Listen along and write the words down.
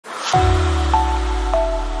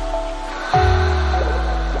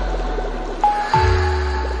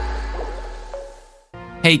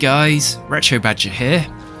Hey guys, Retro Badger here.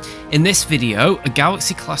 In this video, a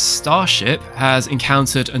Galaxy-class starship has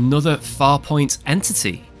encountered another Farpoint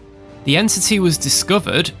entity. The entity was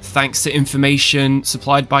discovered thanks to information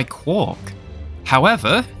supplied by Quark.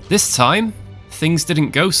 However, this time, things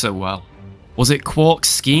didn't go so well. Was it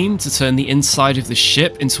Quark's scheme to turn the inside of the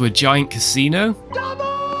ship into a giant casino?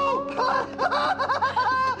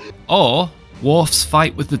 Or Worf's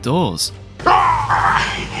fight with the doors?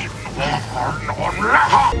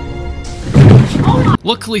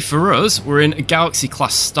 Luckily for us, we're in a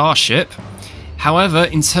Galaxy-class starship. However,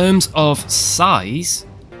 in terms of size,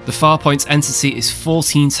 the Farpoint entity is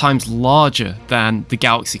 14 times larger than the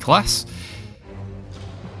Galaxy-class.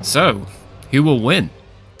 So, who will win?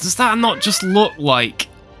 Does that not just look like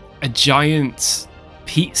a giant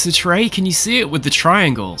pizza tray? Can you see it with the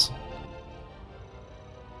triangles?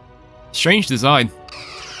 Strange design.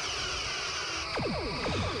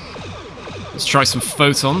 Let's try some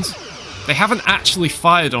photons. They haven't actually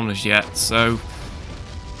fired on us yet, so...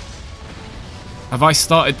 Have I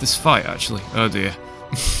started this fight, actually? Oh dear.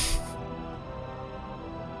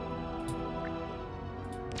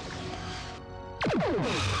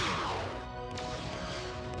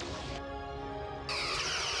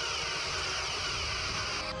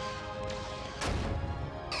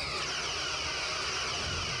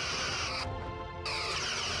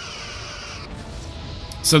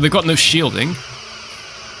 So they've got no shielding.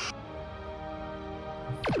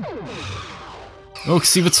 Oh,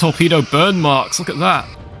 see the torpedo burn marks, look at that.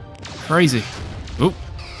 Crazy. Oh,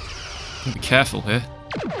 be careful here.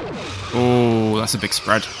 Oh, that's a big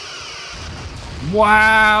spread.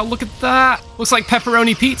 Wow, look at that. Looks like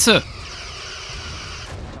pepperoni pizza.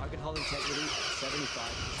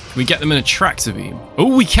 Can we get them in a tractor beam?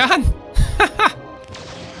 Oh, we can.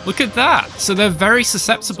 Look at that. So they're very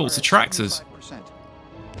susceptible to tractors.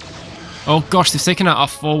 Oh gosh, they've taken out our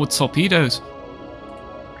forward torpedoes.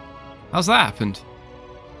 How's that happened?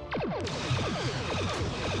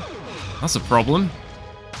 That's a problem.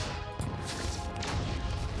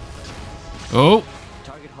 Oh!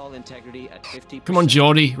 Target hull integrity at 50%. Come on,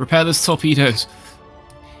 Geordie, repair those torpedoes.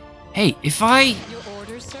 Hey, if I Your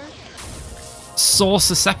orders, sir?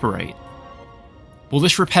 saucer separate, will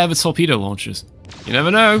this repair the torpedo launchers? You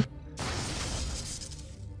never know.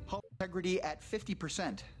 Hull integrity at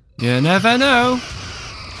 50%. You never know.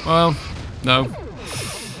 Well, no. In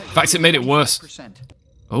fact, it made it worse.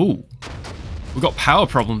 Oh, we've got power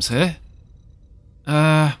problems here.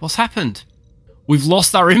 What's happened? We've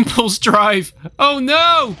lost our impulse drive. Oh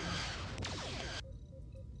no!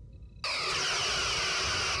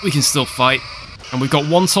 We can still fight. And we've got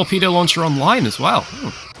one torpedo launcher online as well.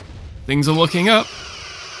 Oh, things are looking up.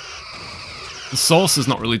 The saucer's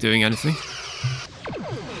not really doing anything.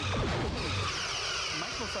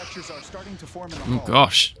 Are starting to form in the Oh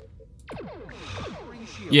gosh.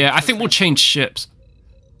 Yeah, I think we'll change ships.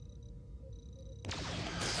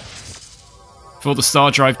 Before the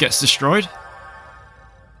star drive gets destroyed.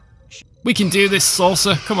 We can do this,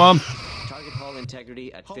 saucer. Come on. Target hull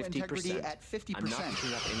integrity at 50%. I'm not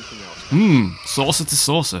picking up anything else. Saucer to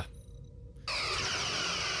saucer.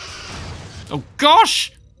 Oh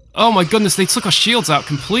gosh! Oh my goodness, they took our shields out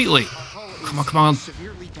completely. Come on, come on.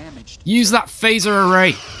 Use that phaser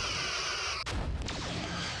array.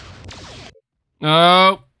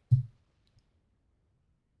 Oh.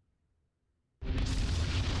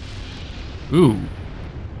 Ooh.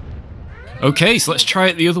 Okay, so let's try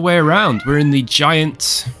it the other way around. We're in the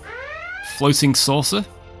giant floating saucer.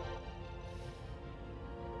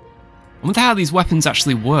 I wonder how these weapons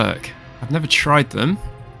actually work. I've never tried them.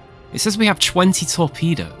 It says we have 20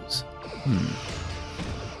 torpedoes.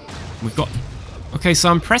 We've got... Okay, so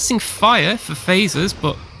I'm pressing fire for phasers,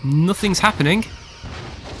 but nothing's happening.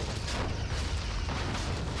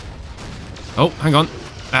 Oh, hang on.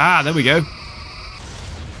 Ah, there we go.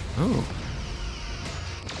 Oh.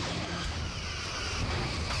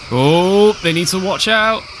 Oh, they need to watch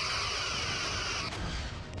out.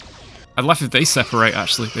 I'd laugh if they separate,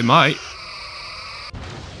 actually. They might.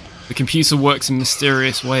 The computer works in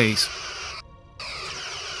mysterious ways.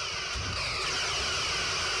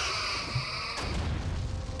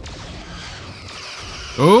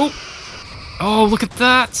 Oh! Oh, look at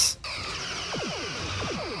that!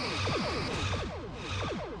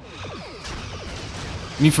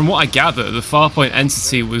 I mean, from what I gather, the Farpoint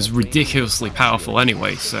entity was ridiculously powerful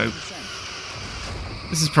anyway, so...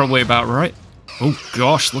 This is probably about right. Oh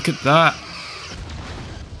gosh, look at that.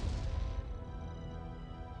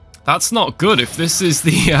 That's not good if this is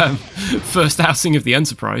the first outing of the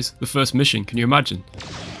Enterprise, the first mission, can you imagine?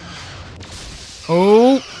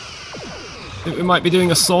 Oh! I think we might be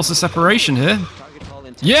doing a saucer separation here.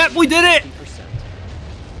 Yep, we did it! 50%.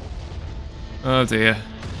 Oh dear.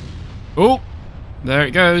 Oh, there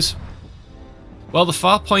it goes. Well, the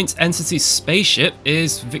Farpoint Entity's spaceship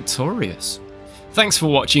is victorious. Thanks for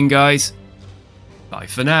watching, guys. Bye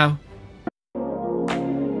for now.